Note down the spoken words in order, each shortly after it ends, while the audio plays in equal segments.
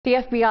The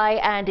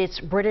FBI and its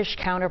British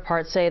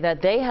counterparts say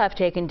that they have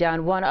taken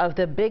down one of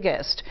the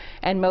biggest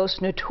and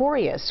most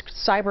notorious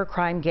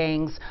cybercrime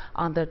gangs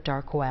on the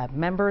dark web.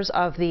 Members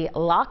of the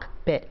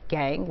Lockbit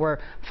gang were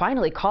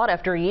finally caught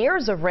after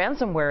years of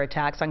ransomware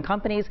attacks on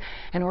companies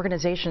and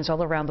organizations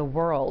all around the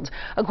world.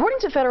 According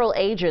to federal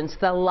agents,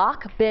 the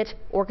Lockbit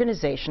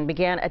organization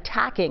began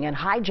attacking and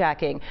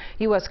hijacking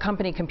U.S.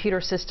 company computer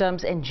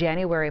systems in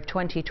January of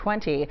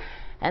 2020.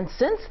 And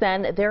since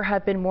then, there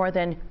have been more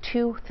than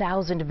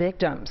 2,000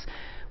 victims,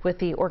 with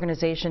the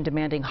organization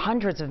demanding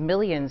hundreds of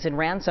millions in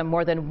ransom,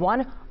 more than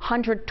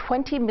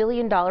 $120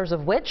 million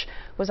of which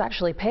was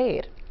actually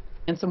paid.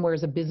 Ransomware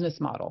is a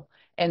business model.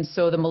 And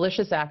so the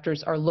malicious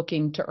actors are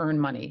looking to earn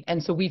money.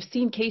 And so we've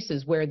seen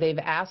cases where they've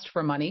asked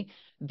for money.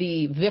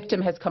 The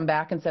victim has come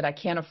back and said, I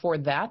can't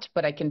afford that,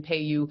 but I can pay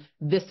you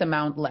this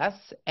amount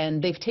less.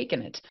 And they've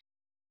taken it.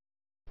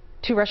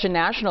 2 Russian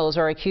nationals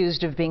are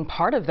accused of being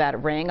part of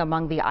that ring.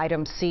 Among the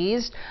items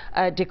seized,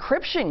 a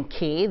decryption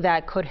key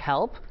that could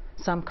help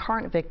some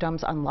current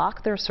victims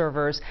unlock their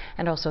servers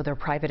and also their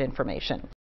private information.